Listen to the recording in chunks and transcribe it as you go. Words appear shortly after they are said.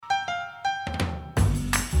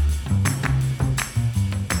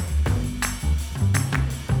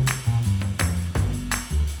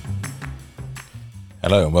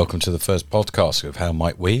Hello and welcome to the first podcast of How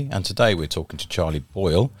Might We, and today we're talking to Charlie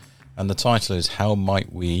Boyle, and the title is How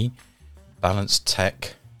Might We Balance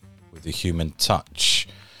Tech with the Human Touch.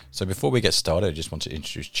 So before we get started, I just want to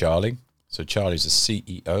introduce Charlie. So Charlie's the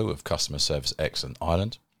CEO of Customer Service Excellence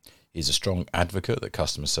Ireland. He's a strong advocate that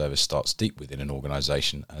customer service starts deep within an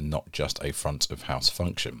organisation and not just a front of house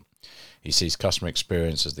function. He sees customer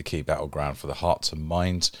experience as the key battleground for the hearts and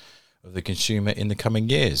minds of the consumer in the coming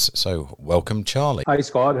years. So welcome, Charlie. Hi,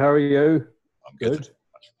 Scott. How are you? I'm good.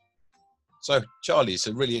 So, Charlie, it's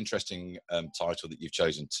a really interesting title that you've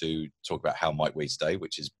chosen to talk about How Might We today,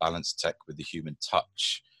 which is Balance Tech with the Human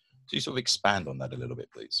Touch. Do you sort of expand on that a little bit,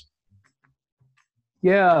 please?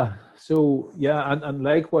 Yeah. So, and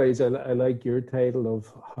likewise, I like your title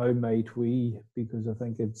of How Might We, because I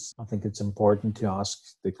think it's important to ask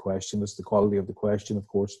the question. It's the quality of the question, of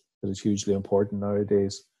course, that is hugely important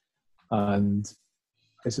nowadays. And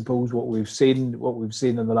I suppose what we've seen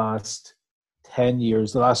in the last 10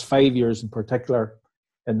 years, the last 5 years in particular,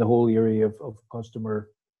 in the whole area of customer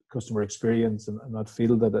experience and that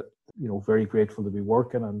field that very grateful to be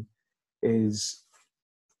working on, is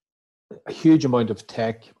a huge amount of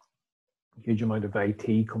tech, a huge amount of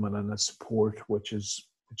IT coming in as support, which is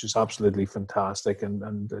absolutely fantastic.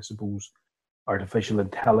 And I suppose artificial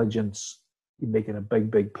intelligence making a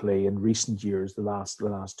big play in recent years, the last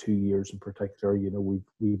 2 years in particular.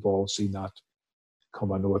 We've all seen that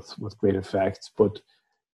come on with great effect. But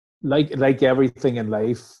like everything in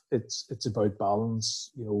life, it's about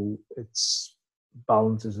balance. It's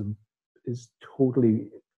balance is totally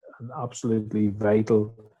and absolutely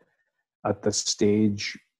vital at this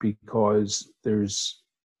stage, because there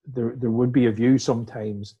would be a view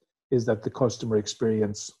sometimes is that the customer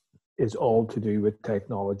experience is all to do with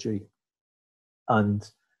technology. And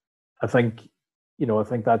I think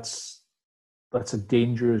that's a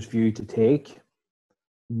dangerous view to take.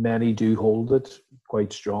 Many do hold it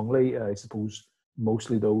quite strongly. I suppose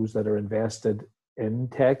mostly those that are invested in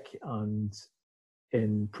tech and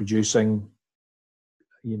in producing,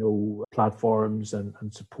 platforms and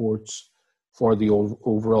supports for the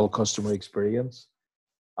overall customer experience.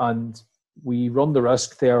 And we run the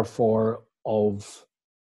risk, therefore, of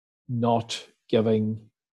not giving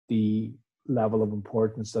the level of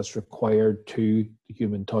importance that's required to the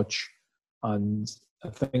human touch. And I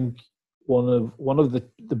think one of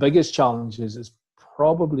the biggest challenges is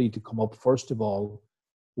probably to come up, first of all,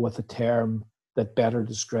 with a term that better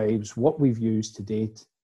describes what we've used to date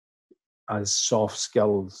as soft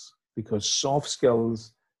skills, because soft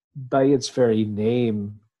skills, by its very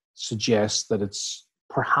name, suggests that it's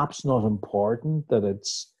perhaps not important, that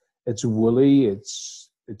it's woolly, it's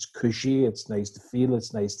cushy, it's nice to feel,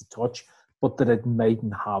 it's nice to touch, but that it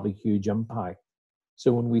mightn't have a huge impact.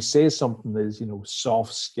 So when we say something is,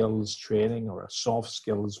 soft skills training or a soft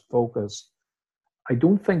skills focus, I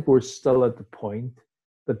don't think we're still at the point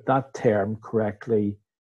that term correctly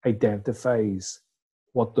identifies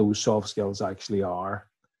what those soft skills actually are.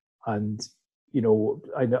 And,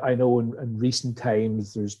 I know in recent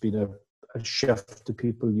times there's been a shift to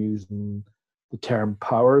people using the term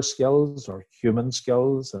power skills or human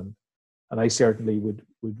skills. And I certainly would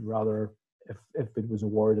rather, if it was a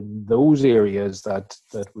word in those areas that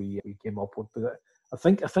we came up with. But I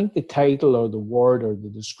think the title or the word or the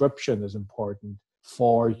description is important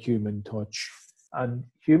for human touch. And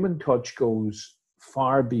human touch goes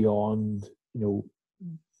far beyond,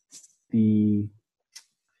 the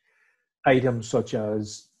items such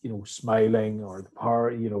as, smiling or the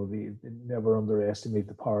power, never underestimate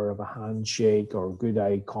the power of a handshake or good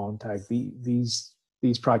eye contact.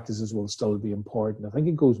 These practices will still be important. I think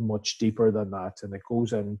it goes much deeper than that, and it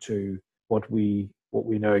goes into what we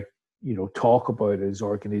now talk about as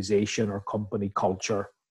organization or company culture.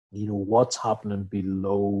 What's happening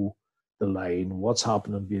below the line, what's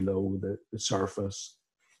happening below the surface,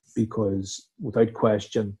 because without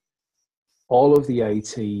question, all of the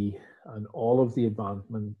IT and all of the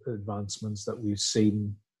advancements that we've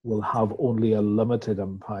seen will have only a limited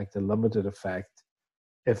impact, a limited effect,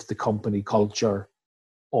 if the company culture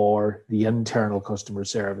or the internal customer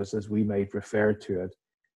service, as we might refer to it,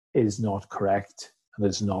 is not correct and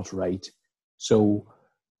is not right. So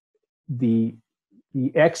the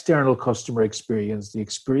external customer experience, the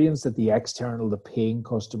experience that the paying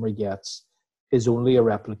customer gets, is only a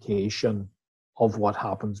replication of what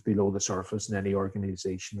happens below the surface in any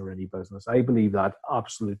organization or any business. I believe that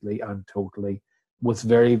absolutely and totally, with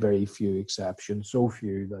very, very few exceptions, so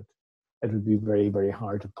few that it would be very, very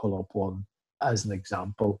hard to pull up one as an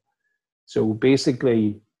example. So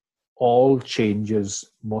basically, all changes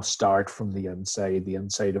must start from the inside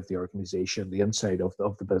of the organization, the inside of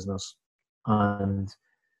the business. And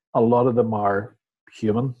a lot of them are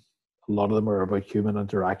human. A lot of them are about human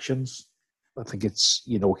interactions. I think it's,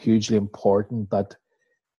 hugely important that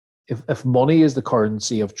if money is the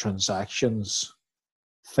currency of transactions,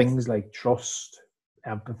 things like trust,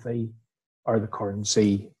 empathy are the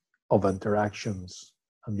currency of interactions.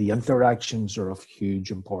 And the interactions are of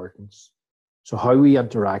huge importance. So how we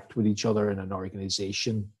interact with each other in an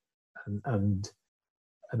organization and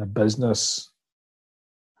in a business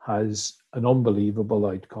has an unbelievable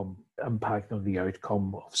impact on the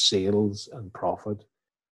outcome of sales and profit.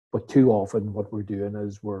 But too often what we're doing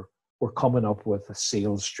is we're coming up with a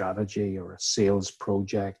sales strategy or a sales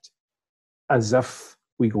project as if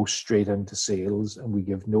we go straight into sales, and we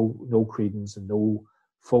give no credence and no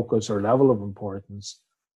focus or level of importance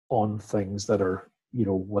on things that are,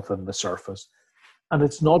 within the surface. And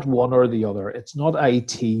it's not one or the other. It's not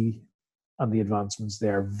IT and the advancements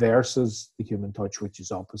there versus the human touch, which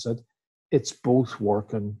is opposite. It's both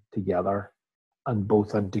working together and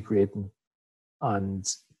both integrating and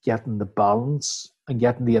getting the balance and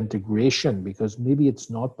getting the integration, because maybe it's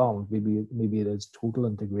not balanced. Maybe it is total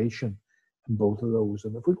integration in both of those.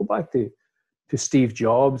 And if we go back to Steve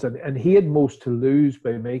Jobs, and he had most to lose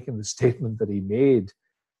by making the statement that he made.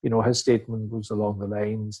 His statement was along the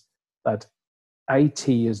lines that IT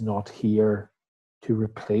is not here to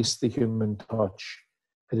replace the human touch.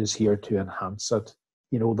 It is here to enhance it.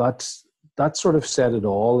 That sort of said it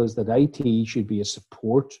all, is that IT should be a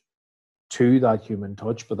support to that human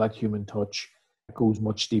touch, but that human touch goes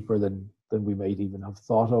much deeper than we might even have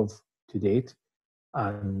thought of to date.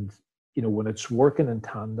 And when it's working in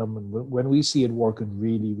tandem, and when we see it working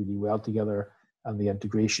really, really well together, and the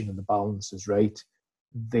integration and the balance is right,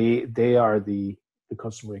 they are the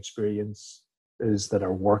customer experience is that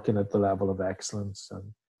are working at the level of excellence. And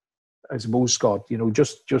I suppose, Scott,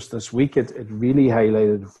 just this week, it really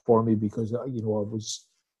highlighted for me, because I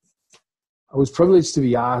was privileged to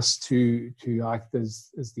be asked to act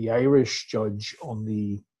as the Irish judge on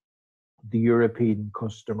the European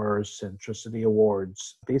Customer Centricity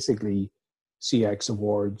Awards, basically CX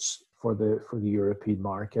awards for the European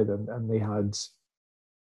market, and they had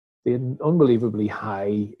an unbelievably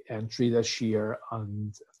high entry this year,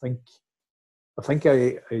 and I think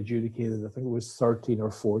I adjudicated, I think it was 13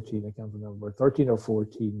 or 14, I can't remember, 13 or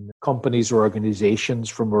 14 companies or organizations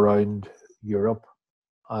from around Europe.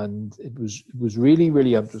 And it was really,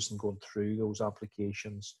 really interesting going through those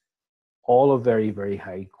applications, all of very, very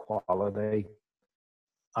high quality,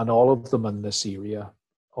 and all of them in this area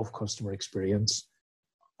of customer experience.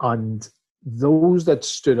 And those that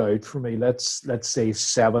stood out for me, let's say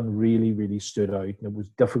 7 really, really stood out. And it was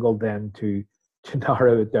difficult then to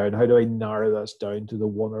narrow it down. How do I narrow this down to the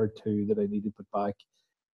 1 or 2 that I need to put back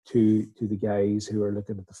to the guys who are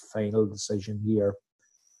looking at the final decision here?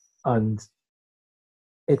 And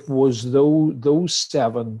it was those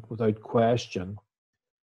 7, without question,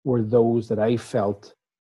 were those that I felt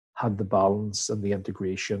had the balance and the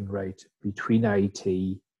integration right between IT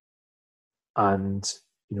and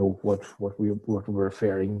what we're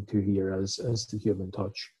referring to here as the human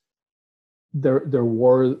touch. There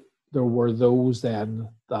were those then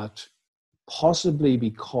that, possibly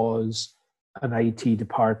because an IT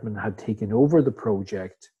department had taken over the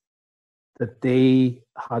project, that they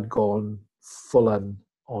had gone full in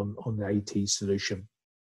on the IT solution.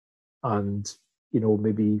 And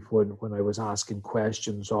maybe when I was asking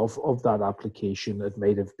questions of that application, it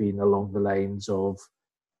might have been along the lines of,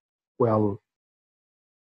 well,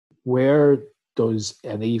 where does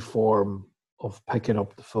any form of picking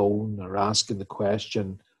up the phone or asking the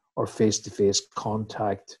question or face-to-face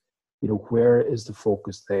contact, where is the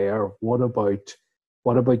focus there? What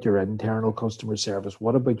about your internal customer service?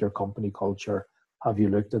 What about your company culture? Have you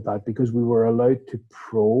looked at that? Because we were allowed to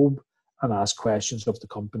probe and ask questions of the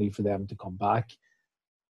company for them to come back.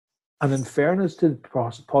 And in fairness to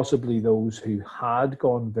possibly those who had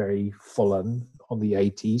gone very full in on the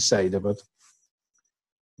IT side of it,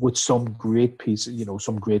 with some great pieces,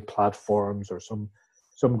 some great platforms or some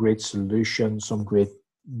great solutions, some great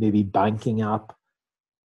maybe banking app,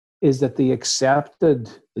 is that they accepted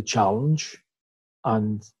the challenge,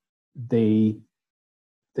 and they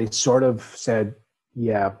sort of said,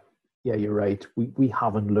 yeah, you're right. We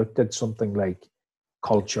haven't looked at something like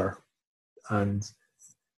culture. And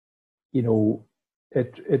it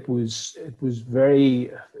was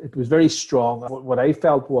very strong. What I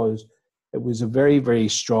felt was, it was a very, very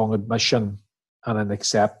strong admission and an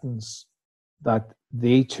acceptance that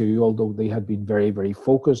they too, although they had been very, very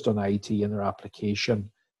focused on IT in their application,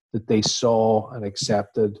 that they saw and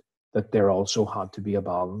accepted that there also had to be a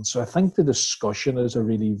balance. So I think the discussion is a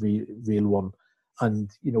really real one. And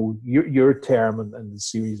your term and the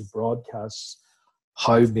series of broadcasts,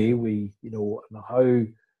 how may we, and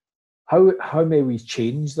how may we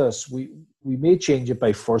change this? We may change it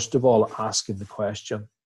by, first of all, asking the question.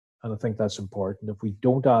 And I think that's important. If we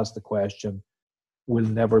don't ask the question, we'll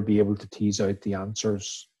never be able to tease out the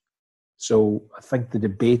answers. So I think the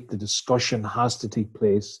debate, the discussion has to take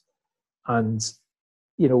place. And,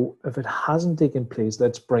 if it hasn't taken place,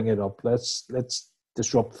 let's bring it up. Let's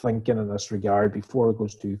disrupt thinking in this regard before it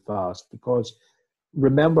goes too fast. Because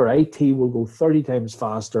remember, IT will go 30 times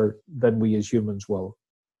faster than we as humans will.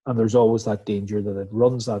 And there's always that danger that it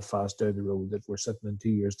runs that fast down the road that we're sitting in 2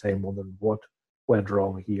 years' time wondering what went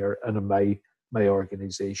wrong here and in my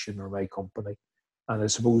organization or my company. And I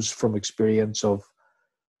suppose from experience of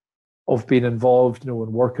being involved, in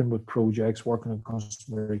working with projects, working on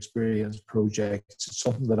customer experience projects, it's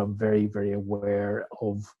something that I'm very, very aware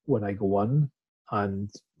of when I go on.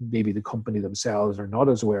 And maybe the company themselves are not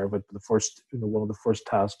as aware of it. But the first, one of the first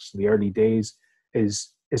tasks in the early days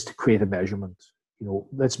is to create a measurement.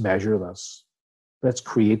 Let's measure this. Let's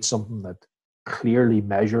create something that clearly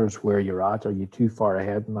measures where you're at. Are you too far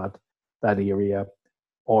ahead in that area,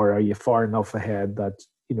 or are you far enough ahead that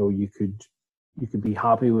you could be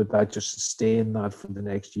happy with that, just sustain that for the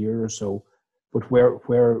next year or so? But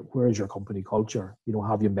where is your company culture?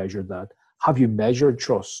 Have you measured that? Have you measured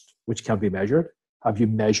trust, which can be measured? Have you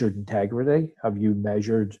measured integrity? Have you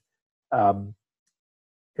measured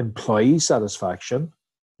employee satisfaction?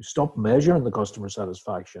 Stop measuring the customer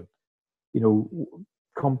satisfaction.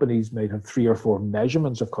 Companies might have 3 or 4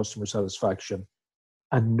 measurements of customer satisfaction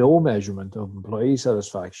and no measurement of employee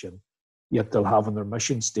satisfaction, yet they'll have in their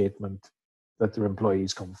mission statement that their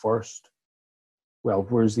employees come first. Well,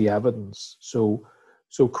 where's the evidence? So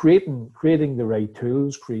creating the right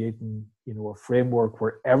tools, creating a framework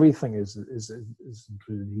where everything is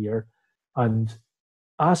included here, and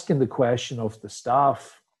asking the question of the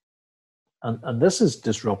staff, and this is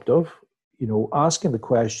disruptive. Asking the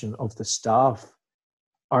question of the staff: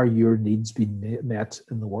 are your needs being met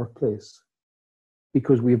in the workplace?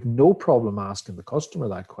 Because we have no problem asking the customer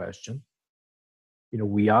that question.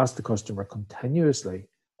 We ask the customer continuously,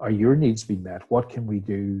 are your needs being met? What can we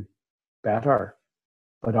do better?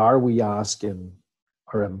 But are we asking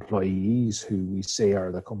our employees, who we say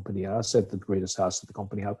are the company asset, the greatest asset the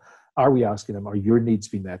company have, are we asking them, are your needs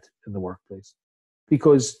being met in the workplace?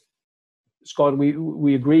 Because, Scott,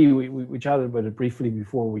 we agree, we chatted about it briefly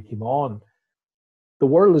before we came on. The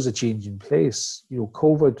world is a changing place.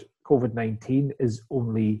 COVID-19 is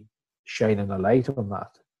only shining a light on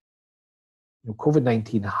that.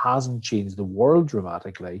 COVID-19 hasn't changed the world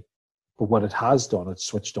dramatically, but what it has done, it's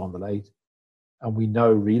switched on the light. And we now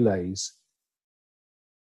realize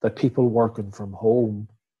that people working from home,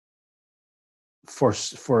 for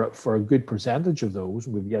a good percentage of those,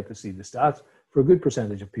 and we've yet to see the stats, for a good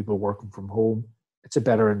percentage of people working from home, it's a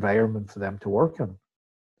better environment for them to work in.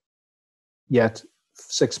 Yet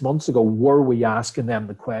 6 months ago, were we asking them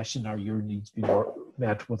the question, are your needs being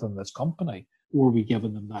met within this company? Were we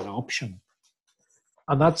giving them that option?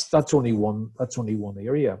 And that's only one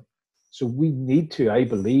area. So I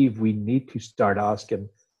believe we need to start asking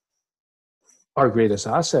our greatest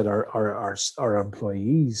asset, our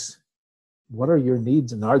employees, what are your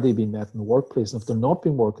needs and are they being met in the workplace? And if they're not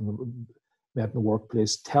being met in the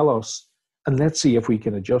workplace, tell us, and let's see if we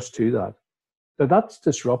can adjust to that. Now, that's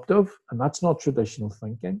disruptive, and that's not traditional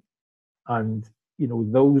thinking. And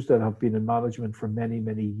those that have been in management for many,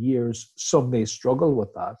 many years, some may struggle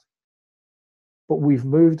with that. But we've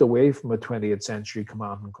moved away from a 20th century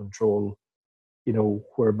command and control,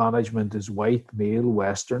 where management is white, male,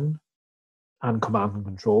 Western, and command and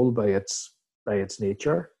control by its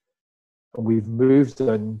nature. And we've moved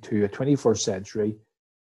into a 21st century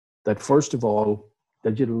that, first of all,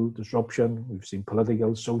 digital disruption, we've seen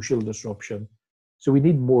political, social disruption. So we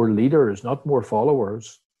need more leaders, not more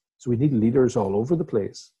followers. So we need leaders all over the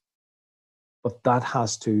place. But that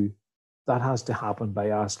has to happen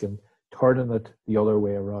by turning it the other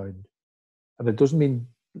way around. And it doesn't mean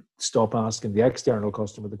stop asking the external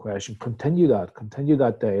customer the question. Continue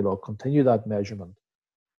that dialogue, continue that measurement.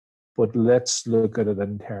 But let's look at it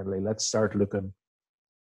internally. Let's start looking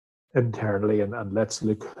internally and let's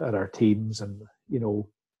look at our teams. And,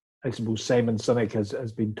 I suppose Simon Sinek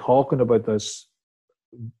has been talking about this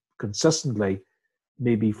consistently,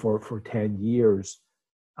 maybe for 10 years.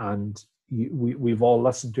 And we've all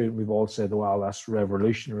listened to it. We've all said, wow, that's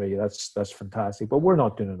revolutionary. That's fantastic. But we're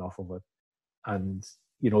not doing enough of it. And,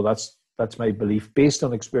 that's my belief based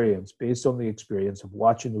on experience, based on the experience of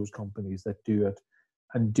watching those companies that do it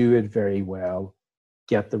and do it very well,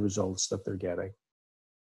 get the results that they're getting.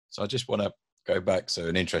 So I just want to go back. So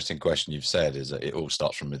an interesting question you've said is that it all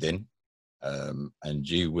starts from within. And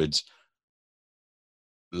you would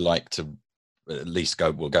like to at least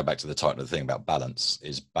we'll go back to the title of the thing about balance.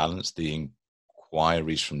 Is balance the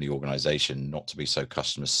inquiries from the organization not to be so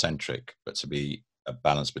customer centric, but to be a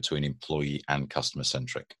balance between employee and customer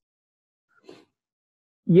centric?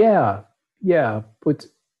 Yeah, but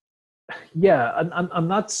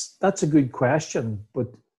and that's a good question. But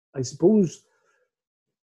I suppose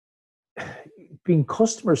being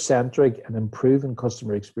customer centric and improving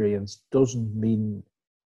customer experience doesn't mean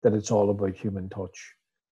that it's all about human touch.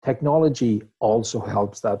 Technology also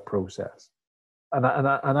helps that process. And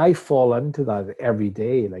I fall into that every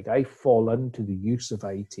day. Like, I fall into the use of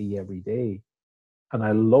IT every day. And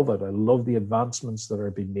I love it. I love the advancements that are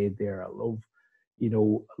being made there. I love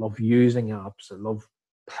using apps. I love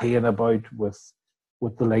playing about with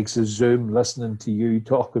the likes of Zoom, listening to you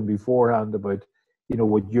talking beforehand about,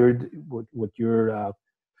 what you're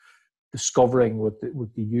discovering with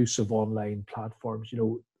the use of online platforms.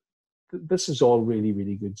 This is all really,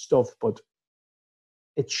 really good stuff, but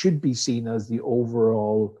it should be seen as the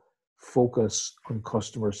overall focus on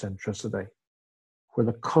customer centricity, where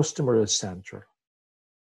the customer is central.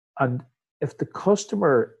 And if the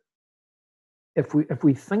customer, if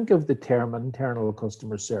we think of the term internal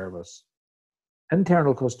customer service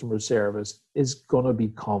is going to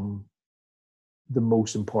become the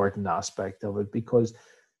most important aspect of it, because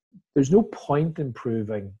there's no point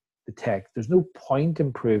improving the tech. There's no point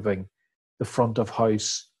improving the front of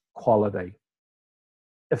house quality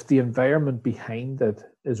if the environment behind it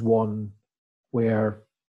is one where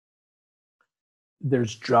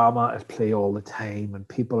there's drama at play all the time, and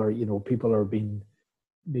people are being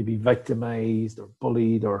maybe victimized or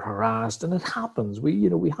bullied or harassed, and it happens.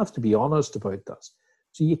 We have to be honest about this.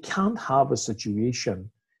 So you can't have a situation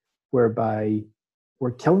whereby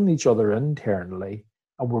we're killing each other internally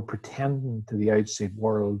and we're pretending to the outside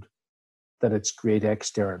world that it's great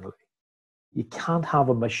externally. You can't have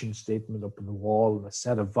a mission statement up on the wall and a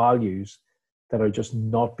set of values that are just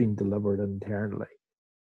not being delivered internally.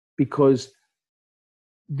 Because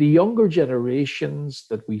the younger generations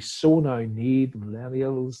that we so now need,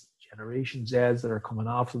 millennials, Generation Zs that are coming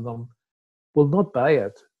after them, will not buy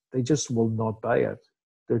it. They just will not buy it.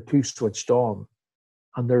 They're too switched on.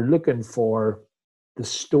 And they're looking for the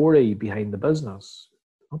story behind the business,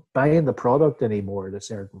 not buying the product anymore at a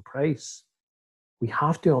certain price. We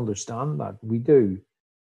have to understand that. We do.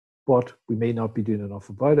 But we may not be doing enough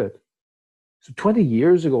about it. So 20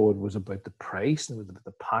 years ago, it was about the price, and it was about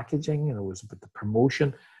the packaging, and it was about the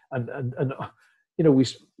promotion. And we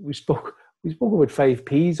spoke about 5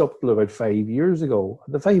 Ps up till about 5 years ago,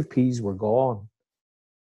 and the 5 Ps were gone.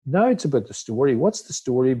 Now it's about the story. What's the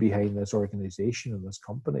story behind this organization and this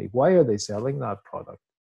company? Why are they selling that product?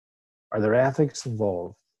 Are there ethics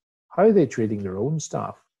involved? How are they treating their own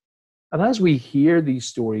staff? And as we hear these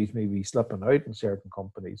stories maybe slipping out in certain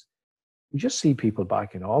companies, we just see people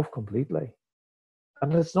backing off completely.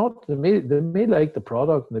 And it's not, they may like the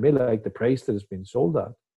product, and they may like the price that it's been sold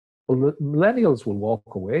at. Well, millennials will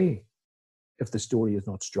walk away if the story is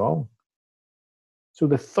not strong. So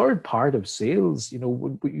the third part of sales,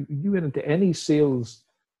 when you went into any sales,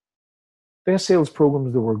 best sales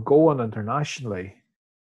programs that were going internationally,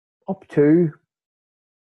 up to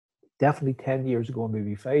definitely 10 years ago,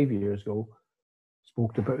 maybe 5 years ago,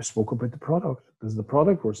 spoke about the product. This is the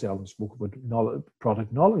product we're selling, spoke about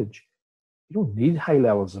product knowledge. You don't need high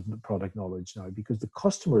levels of product knowledge now, because the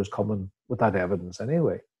customer is coming with that evidence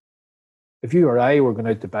anyway. If you or I were going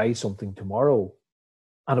out to buy something tomorrow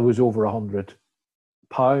and it was over £100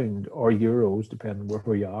 or euros, depending on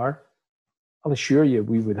where you are, I'll assure you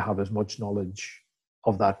we would have as much knowledge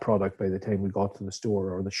of that product by the time we got to the store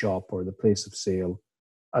or the shop or the place of sale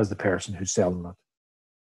as the person who's selling it.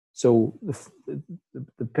 So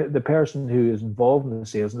the person who is involved in the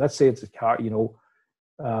sales, and let's say it's a car,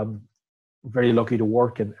 very lucky to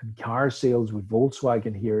work in car sales with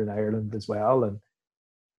Volkswagen here in Ireland as well,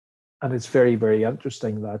 and it's very, very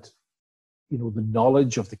interesting that the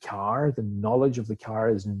knowledge of the car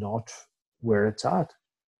is not where it's at.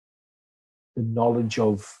 The knowledge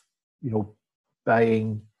of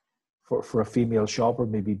buying for a female shopper,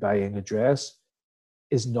 maybe buying a dress,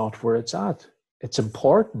 is not where it's at. It's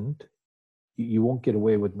important. You won't get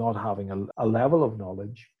away with not having a level of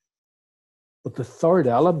knowledge. But the third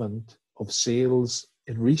element of sales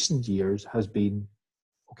in recent years has been,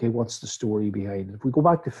 okay, what's the story behind it? If we go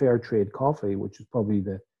back to fair trade coffee, which is probably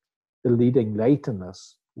the leading light in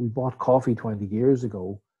this, we bought coffee 20 years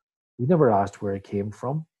ago. We never asked where it came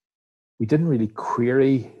from. We didn't really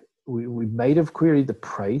query. We might have queried the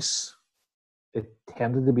price, It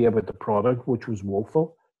tended to be about the product, which was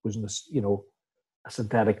woeful. It was, a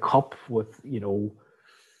synthetic cup with,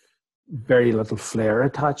 very little flair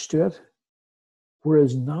attached to it.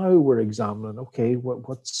 Whereas now we're examining, okay,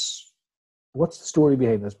 what's the story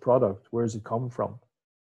behind this product? Where does it come from?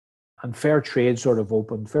 And Fair Trade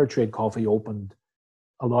Coffee opened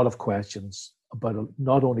a lot of questions about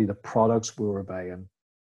not only the products we were buying,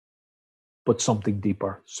 but something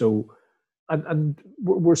deeper. So, and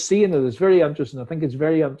we're seeing it. It's very interesting. I think it's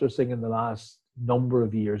very interesting in the last number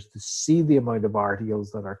of years to see the amount of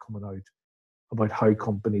articles that are coming out about how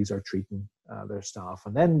companies are treating their staff.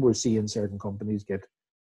 And then we're seeing certain companies get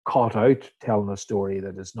caught out telling a story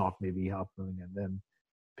that is not maybe happening. And then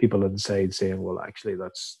people inside saying, well, actually,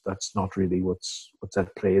 that's not really what's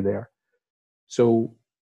at play there. So,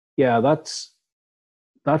 yeah, that's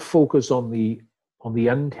that focus on the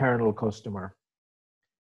internal customer.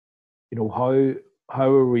 How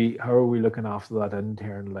are we looking after that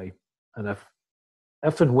internally? And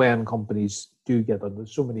if and when companies do get that,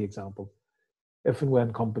 there's so many examples. If and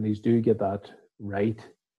when companies do get that right,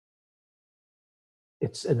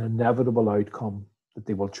 it's an inevitable outcome that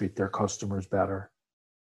they will treat their customers better.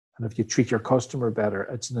 And if you treat your customer better,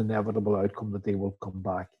 it's an inevitable outcome that they will come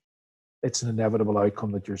back. It's an inevitable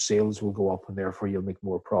outcome that your sales will go up and therefore you'll make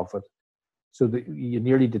more profit. So that you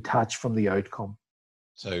nearly detach from the outcome.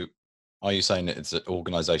 So are you saying that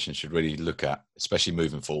organizations should really look at, especially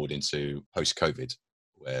moving forward into post-COVID,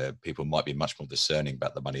 where people might be much more discerning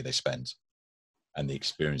about the money they spend and the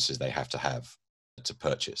experiences they have to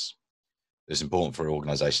purchase? It's important for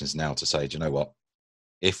organizations now to say, do you know what?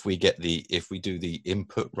 If we do the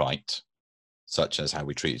input right, such as how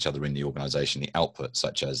we treat each other in the organization, the output,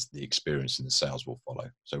 such as the experience and the sales, will follow.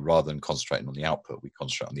 So rather than concentrating on the output, we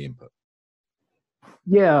concentrate on the input.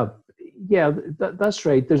 Yeah, that's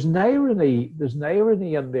right. There's an irony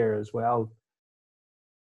in there as well.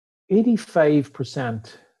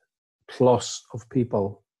 85% plus of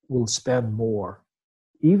people will spend more,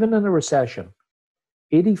 even in a recession.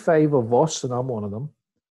 85 of us, and I'm one of them,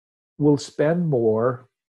 will spend more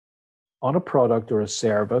on a product or a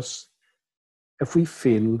service if we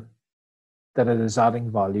feel that it is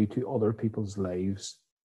adding value to other people's lives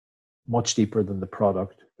much deeper than the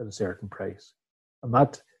product at a certain price. And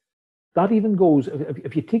that even goes,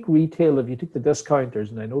 if you take retail, if you take the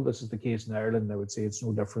discounters, and I know this is the case in Ireland, I would say it's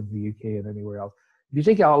no different in the UK and anywhere else. If you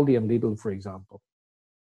take Aldi and Lidl, for example,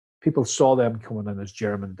 people saw them coming in as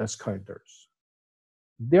German discounters.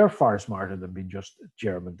 They're far smarter than being just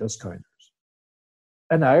German discounters.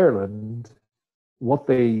 In Ireland, what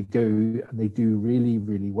they do, and they do really,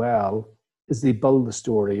 really well, is they build the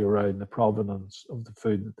story around the provenance of the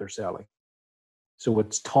food that they're selling. So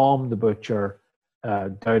it's Tom the butcher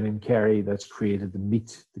down in Kerry that's created the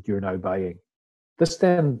meat that you're now buying. This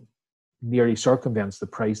then nearly circumvents the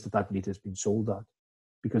price that meat has been sold at,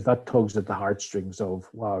 because that tugs at the heartstrings of,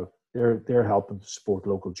 wow, they're helping to support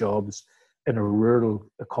local jobs in a rural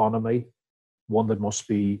economy, one that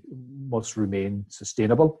must remain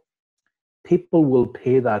sustainable. People will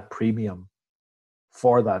pay that premium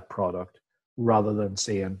for that product rather than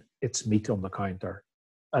saying it's meat on the counter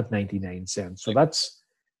at 99 cents. So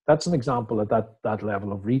that's an example at that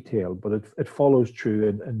level of retail, but it follows true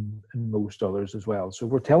in most others as well. So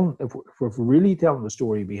if we're really telling the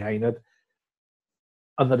story behind it,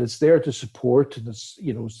 and that it's there to support, and it's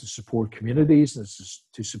to support communities, and it's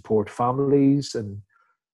to support families, and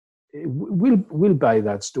we'll buy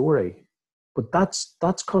that story. But that's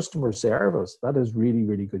customer service. That is really,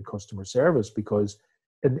 really good customer service, because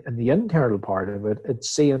in the internal part of it,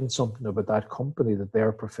 it's saying something about that company that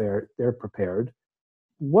they're prepared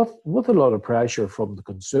with a lot of pressure from the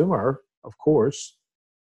consumer, of course,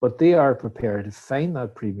 but they are prepared to find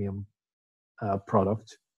that premium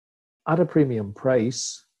product at a premium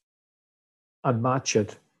price and match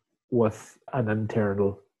it with an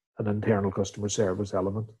internal customer service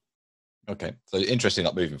element. Okay, so interesting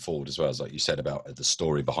that moving forward as well, as like you said about the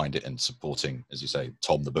story behind it and supporting, as you say,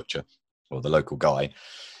 Tom the butcher or the local guy,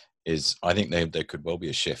 is I think there could well be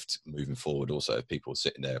a shift moving forward also of people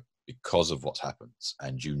sitting there because of what's happened,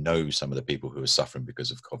 and some of the people who are suffering because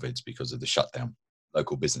of COVID, because of the shutdown,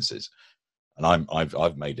 local businesses. And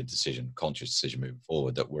I've made a conscious decision moving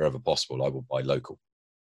forward, that wherever possible, I will buy local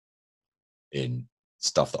in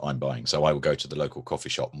stuff that I'm buying. So I will go to the local coffee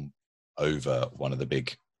shop over one of the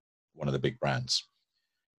big brands,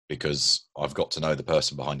 because I've got to know the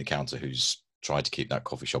person behind the counter who's tried to keep that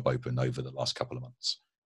coffee shop open over the last couple of months.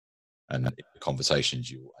 And in the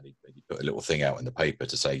conversations, you put a little thing out in the paper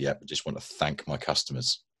to say, yeah, I just want to thank my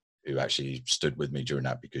customers who actually stood with me during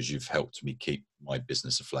that, because you've helped me keep my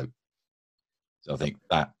business afloat. So I think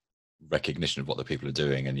that recognition of what the people are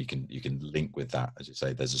doing, and you can link with that, as you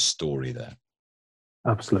say. There's a story there.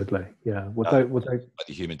 Absolutely, yeah. Without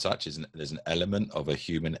the human touch, there's an element of a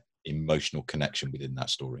human emotional connection within that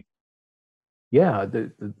story. Yeah,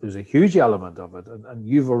 there's a huge element of it, and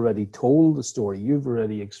you've already told the story. You've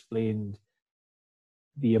already explained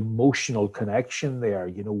the emotional connection there.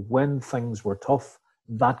 You know, when things were tough,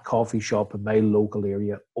 that coffee shop in my local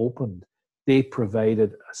area opened. They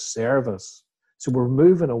provided a service. So we're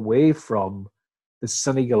moving away from the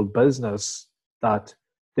cynical business that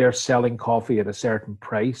they're selling coffee at a certain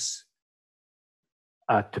price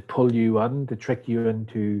to pull you in, to trick you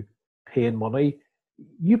into paying money.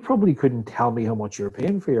 You probably couldn't tell me how much you're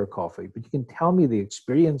paying for your coffee, but you can tell me the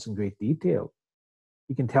experience in great detail.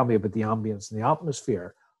 You can tell me about the ambience and the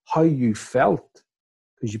atmosphere, how you felt,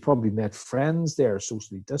 because you probably met friends there,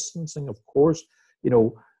 socially distancing, of course, you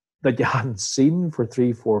know, that you hadn't seen for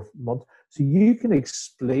 3-4 months. So you can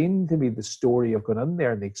explain to me the story of going in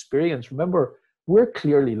there and the experience. Remember, we're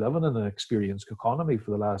clearly living in an experience economy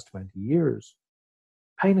for the last 20 years.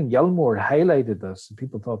 Pine and Gilmore highlighted this, and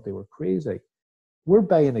people thought they were crazy. We're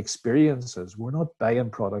buying experiences. We're not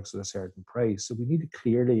buying products at a certain price. So we need to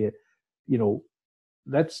clearly, you know,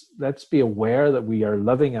 let's be aware that we are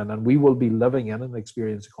living in, and we will be living in, an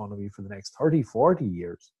experience economy for the next 30, 40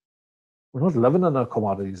 years. We're not living in a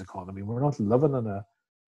commodities economy. We're not living in a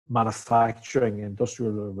manufacturing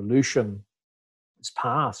industrial revolution. It's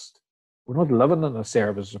past. We're not living in a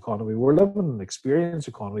service economy. We're living in an experience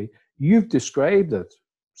economy. You've described it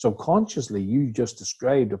subconsciously. You just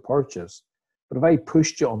described a purchase. But if I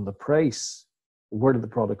pushed you on the price, where did the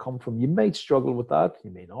product come from? You might struggle with that.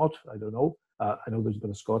 You may not. I don't know. I know there's a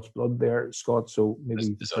bit of Scots blood there, Scott, so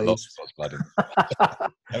maybe there's a lot of Scots blood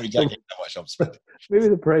in exactly how much I'm spending. Maybe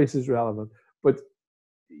the price is relevant, but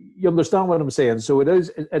you understand what I'm saying. So it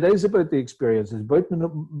is about the experience. It's about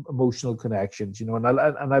emotional connections, you know. And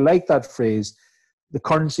I like that phrase, the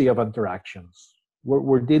currency of interactions.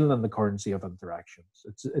 We're dealing in the currency of interactions.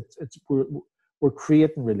 We're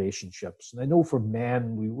creating relationships. And I know for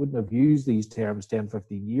men, we wouldn't have used these terms 10,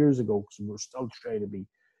 15 years ago because we're still trying to be,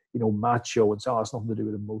 you know, macho and say, oh, it's nothing to do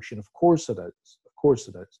with emotion. Of course it is. Of course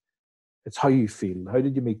it is. It's how you feel. How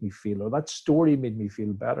did you make me feel? Or that story made me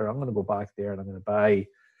feel better. I'm going to go back there and I'm going to buy,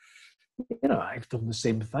 you know, I've done the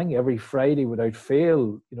same thing every Friday without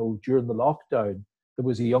fail. You know, during the lockdown, there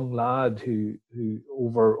was a young lad who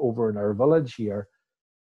over in our village here,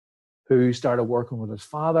 who started working with his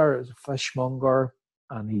father as a fishmonger,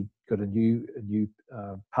 and he got a new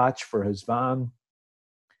patch for his van.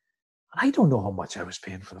 I don't know how much I was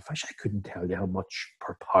paying for the fish. I couldn't tell you how much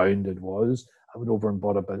per pound it was. I went over and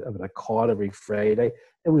bought a bit of a cod every Friday.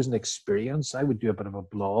 It was an experience. I would do a bit of a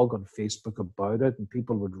blog on Facebook about it, and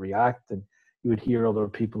people would react, and you would hear other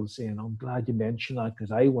people saying, I'm glad you mentioned that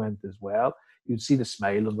because I went as well. You'd see the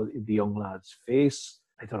smile on the young lad's face.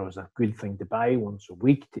 I thought it was a good thing to buy once a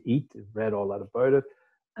week to eat. I read all that about it.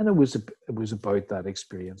 And it was about that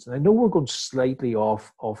experience. And I know we're going slightly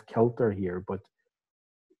off kilter here, but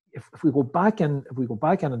if we go back in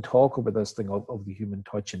and talk about this thing of the human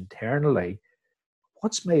touch internally,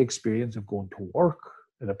 what's my experience of going to work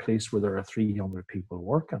in a place where there are 300 people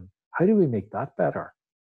working? How do we make that better?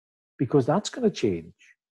 Because that's going to change.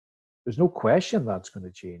 There's no question that's going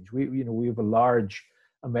to change. We have a large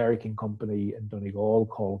American company in Donegal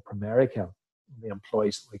called Primerica. They employ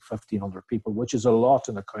like 1,500 people, which is a lot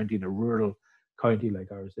in a rural county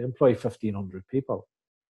like ours. They employ 1,500 people.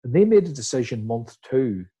 And they made a decision month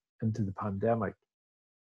 2 into the pandemic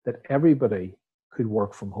that everybody could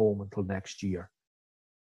work from home until next year.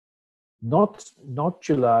 Not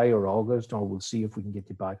July or August, or we'll see if we can get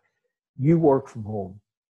you back. You work from home.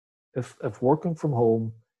 If working from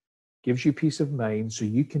home gives you peace of mind, so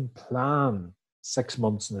you can plan 6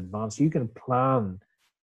 months in advance. You can plan,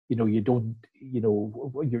 you know, you don't, you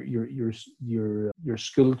know, your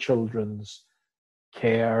school children's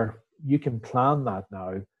care. You can plan that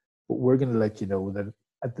now, but we're going to let you know that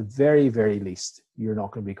at the very, very least, you're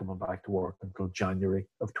not going to be coming back to work until January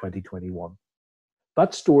of 2021.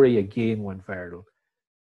 That story again went viral.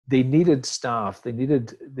 They needed staff. They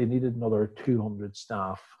needed another 200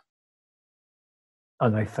 staff.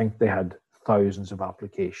 And I think they had thousands of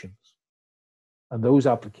applications. And those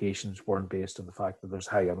applications weren't based on the fact that there's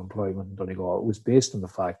high unemployment in Donegal. It was based on the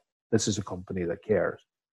fact this is a company that cares.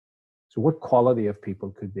 So what quality of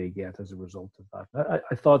people could they get as a result of that?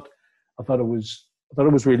 I thought it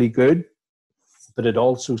was really good, but it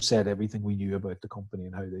also said everything we knew about the company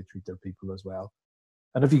and how they treat their people as well.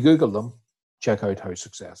 And if you Google them, check out how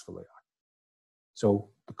successful they are. So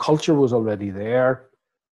the culture was already there.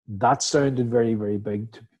 That sounded very, very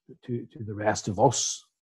big to the rest of us.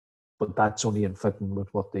 but that's only in fitting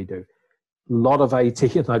with what they do. A lot of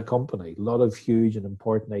IT in that company, a lot of huge and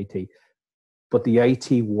important IT, but the IT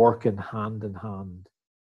working hand in hand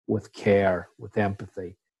with care, with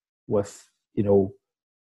empathy, with,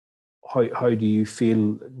 how do you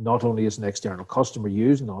feel not only as an external customer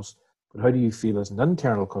using us, but how do you feel as an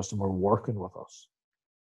internal customer working with us?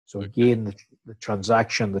 So again, the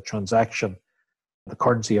transaction, the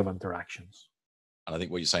currency of interactions. And I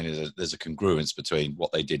think what you're saying is there's a congruence between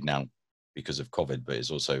what they did now because of COVID, but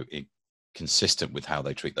it's also consistent with how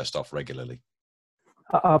they treat their staff regularly.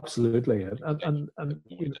 Absolutely. And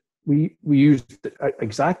we used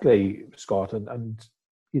exactly, Scott, and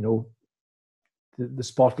the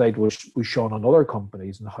spotlight was shone on other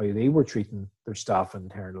companies and how they were treating their staff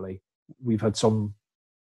internally. We've had some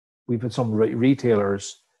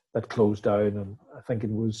retailers that closed down, and I think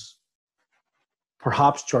it was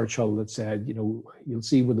perhaps Churchill that said, you'll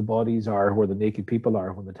see where the bodies are, where the naked people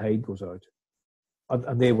are when the tide goes out.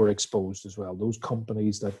 And they were exposed as well. Those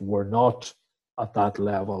companies that were not at that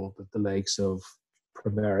level that the likes of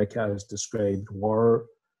Primerica has described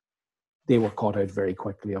they were caught out very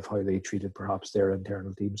quickly of how they treated perhaps their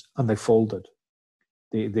internal teams, and they folded.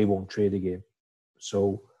 They won't trade again.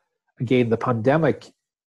 So again, the pandemic,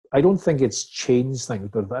 I don't think it's changed things,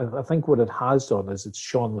 but I think what it has done is it's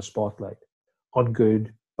shone the spotlight on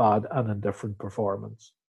good, bad, and indifferent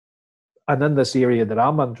performance. And in this area that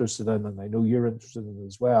I'm interested in, and I know you're interested in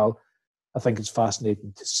as well, I think it's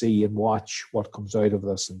fascinating to see and watch what comes out of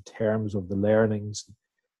this in terms of the learnings.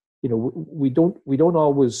 We don't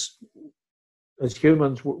always, as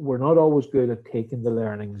humans, we're not always good at taking the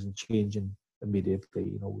learnings and changing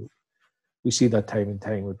immediately. We see that time and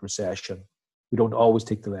time with recession. We don't always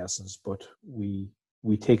take the lessons, but we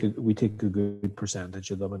take a good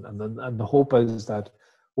percentage of them. And the hope is that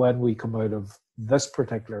when we come out of this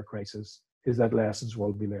particular crisis, is that lessons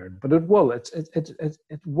will be learned. But it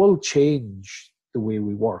will change the way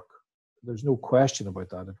we work. There's no question about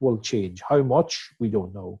that. It will change. How much, we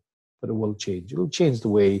don't know, but it will change. It'll change the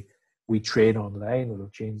way we trade online. It'll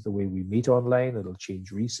change the way we meet online. It'll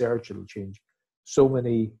change research. It'll change so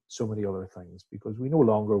many other things, because we no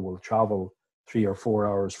longer will travel 3 or 4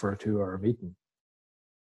 hours for a 2-hour meeting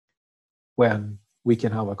when we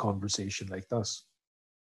can have a conversation like this.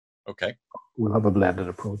 Okay. We'll have a blended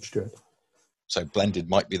approach to it. So blended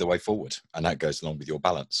might be the way forward, and that goes along with your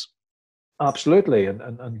balance. Absolutely,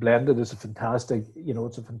 and blended is a fantastic,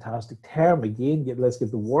 it's a fantastic term. Again, let's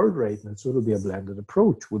get the word right, and so it'll be a blended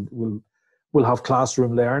approach. We'll have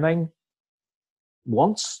classroom learning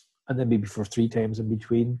once, and then maybe for 3 times in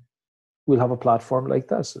between, we'll have a platform like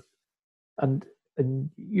this. And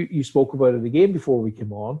you spoke about it again before we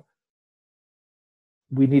came on.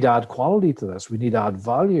 We need to add quality to this. We need to add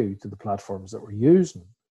value to the platforms that we're using.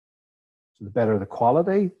 So the better the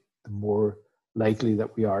quality, the more likely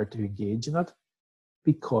that we are to engage in it,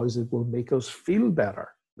 because it will make us feel better.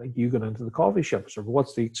 Like you going into the coffee shops, or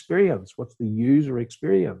what's the experience? What's the user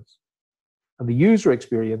experience? And the user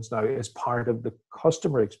experience now is part of the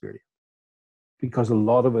customer experience, because a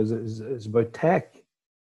lot of it is about tech.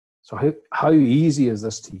 So how easy is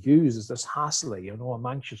this to use? Is this hassly? I'm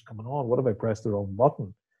anxious coming on. What if I press the wrong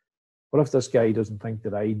button? What if this guy doesn't think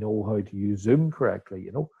that I know how to use Zoom correctly?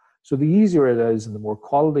 So the easier it is and the more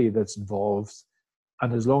quality that's involved,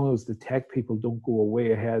 and as long as the tech people don't go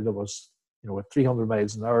away ahead of us, at 300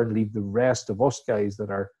 miles an hour, and leave the rest of us guys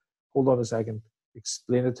that are, hold on a second,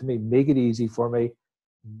 explain it to me, make it easy for me,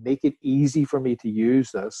 make it easy for me to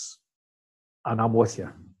use this, and I'm with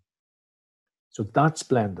you. So that's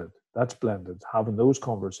blended, having those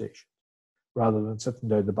conversations, rather than sitting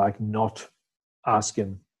down the back not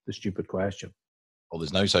asking the stupid question. Well,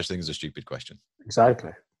 there's no such thing as a stupid question.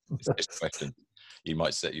 Exactly. It's just a question. You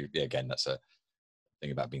might say, again, that's a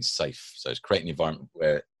thing about being safe. So it's creating an environment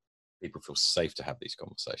where people feel safe to have these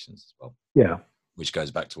conversations as well. Yeah. Which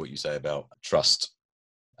goes back to what you say about trust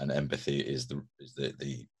and empathy is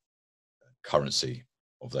the currency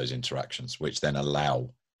of those interactions, which then allow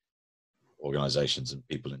organizations and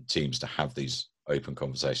people and teams to have these open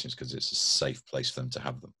conversations because it's a safe place for them to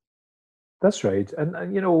have them. That's right. And a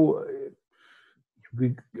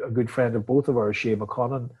good friend of both of ours, Shane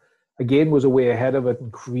McConnon, again, was a way ahead of it in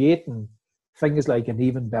creating things like an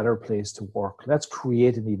even better place to work. Let's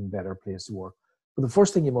create an even better place to work. But the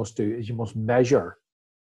first thing you must do is you must measure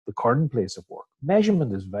the current place of work.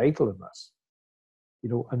 Measurement is vital in this,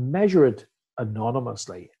 and measure it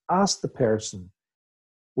anonymously. Ask the person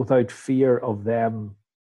without fear of them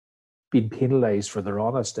being penalized for their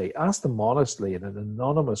honesty. Ask them honestly in an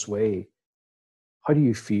anonymous way, how do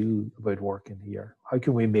you feel about working here? How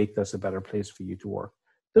can we make this a better place for you to work?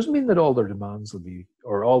 Doesn't mean that all their demands will be,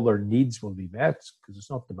 or all their needs will be met, because it's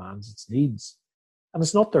not demands, it's needs. And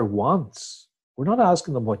it's not their wants. We're not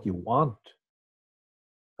asking them what you want.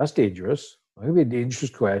 That's dangerous. That could be a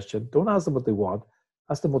dangerous question. Don't ask them what they want.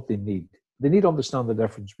 Ask them what they need. They need to understand the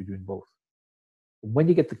difference between both. And when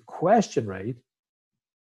you get the question right,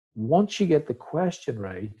 once you get the question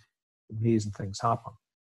right, amazing things happen.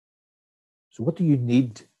 So what do you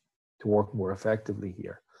need to work more effectively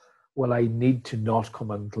here? Well, I need to not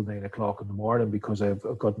come in until 9 o'clock in the morning because I've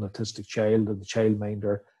got an autistic child and the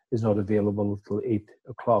childminder is not available until 8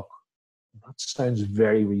 o'clock. That sounds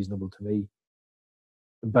very reasonable to me.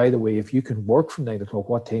 And by the way, if you can work from 9 o'clock,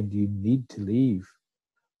 what time do you need to leave?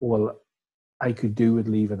 Well, I could do with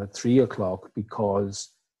leaving at 3 o'clock because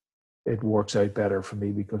it works out better for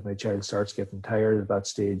me because my child starts getting tired at that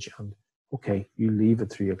stage. And okay, you leave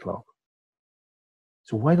at 3 o'clock.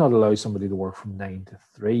 So why not allow somebody to work from 9 to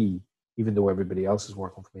 3, even though everybody else is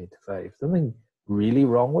working from 8 to 5? There's nothing really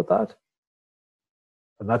wrong with that.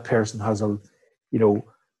 And that person has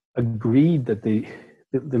agreed that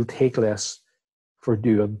they'll take less for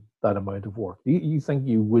doing that amount of work. You think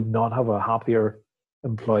you would not have a happier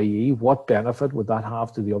employee? What benefit would that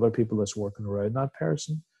have to the other people that's working around that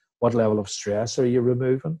person? What level of stress are you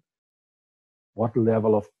removing? What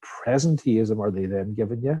level of presenteeism are they then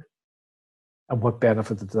giving you? And what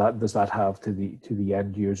benefit does that have to the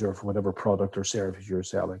end user for whatever product or service you're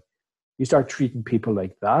selling? You start treating people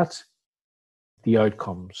like that, the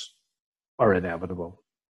outcomes are inevitable.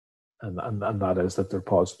 And that is that they're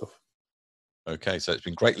positive. Okay, so it's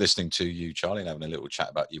been great listening to you, Charlie, and having a little chat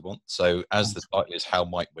about you want. So as the title is How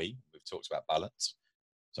Might We? We've talked about balance.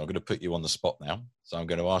 So I'm going to put you on the spot now. So I'm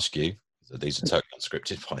going to ask you, so these are totally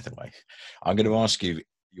unscripted, by the way. I'm going to ask you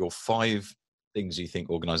your 5 things you think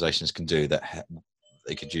organizations can do that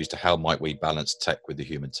they could use to how might we balance tech with the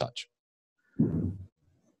human touch?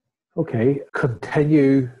 Okay,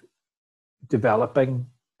 continue developing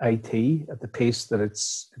IT at the pace that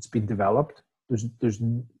it's been developed. There's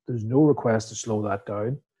no request to slow that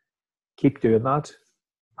down. Keep doing that.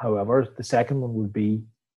 However, the second one would be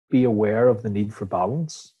aware of the need for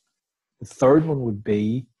balance. The third one would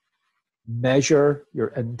be measure your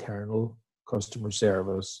internal customer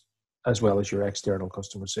service as well as your external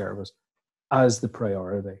customer service as the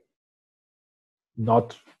priority.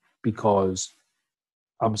 Not because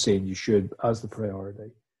I'm saying you should, as the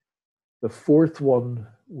priority. The fourth one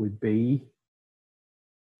would be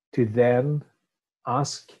to then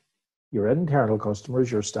ask your internal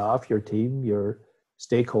customers, your staff, your team, your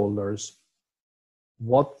stakeholders,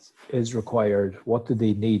 what is required, what do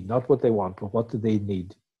they need, not what they want, but what do they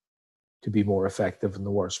need to be more effective in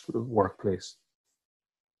the workplace.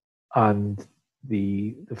 And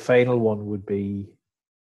the final one would be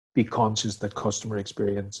conscious that customer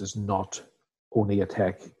experience is not only a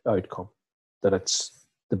tech outcome, that it's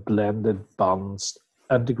the blended, balanced,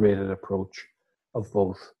 integrated approach of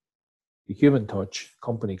both the human touch,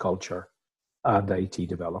 company culture, and IT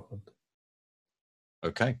development.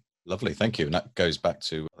 Okay, lovely. Thank you. And that goes back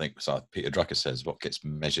to, I think, Peter Drucker says, what gets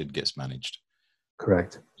measured gets managed.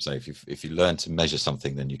 Correct. So if you learn to measure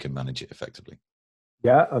something, then you can manage it effectively.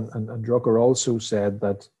 Yeah, and Drucker also said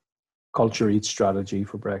that culture eats strategy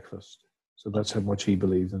for breakfast. So that's how much he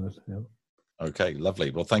believed in it. Yeah. Okay, lovely.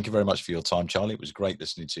 Well, thank you very much for your time, Charlie. It was great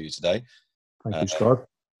listening to you today. Thank you, Scott.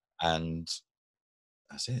 And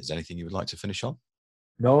that's it. Is there anything you would like to finish on?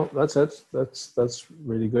 No, that's it. That's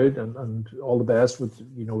really good, and all the best with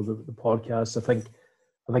the podcast. I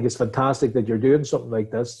think it's fantastic that you're doing something like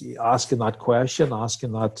this, asking that question,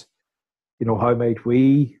 asking that, how might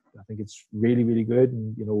we? I think it's really, really good,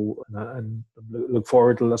 and look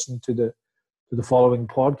forward to listening to the following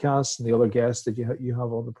podcasts and the other guests that you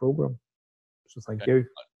have on the program. So thank you.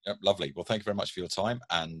 Yep, lovely. Well, thank you very much for your time,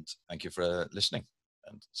 and thank you for listening.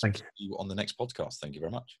 And thank you on the next podcast. Thank you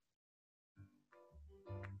very much.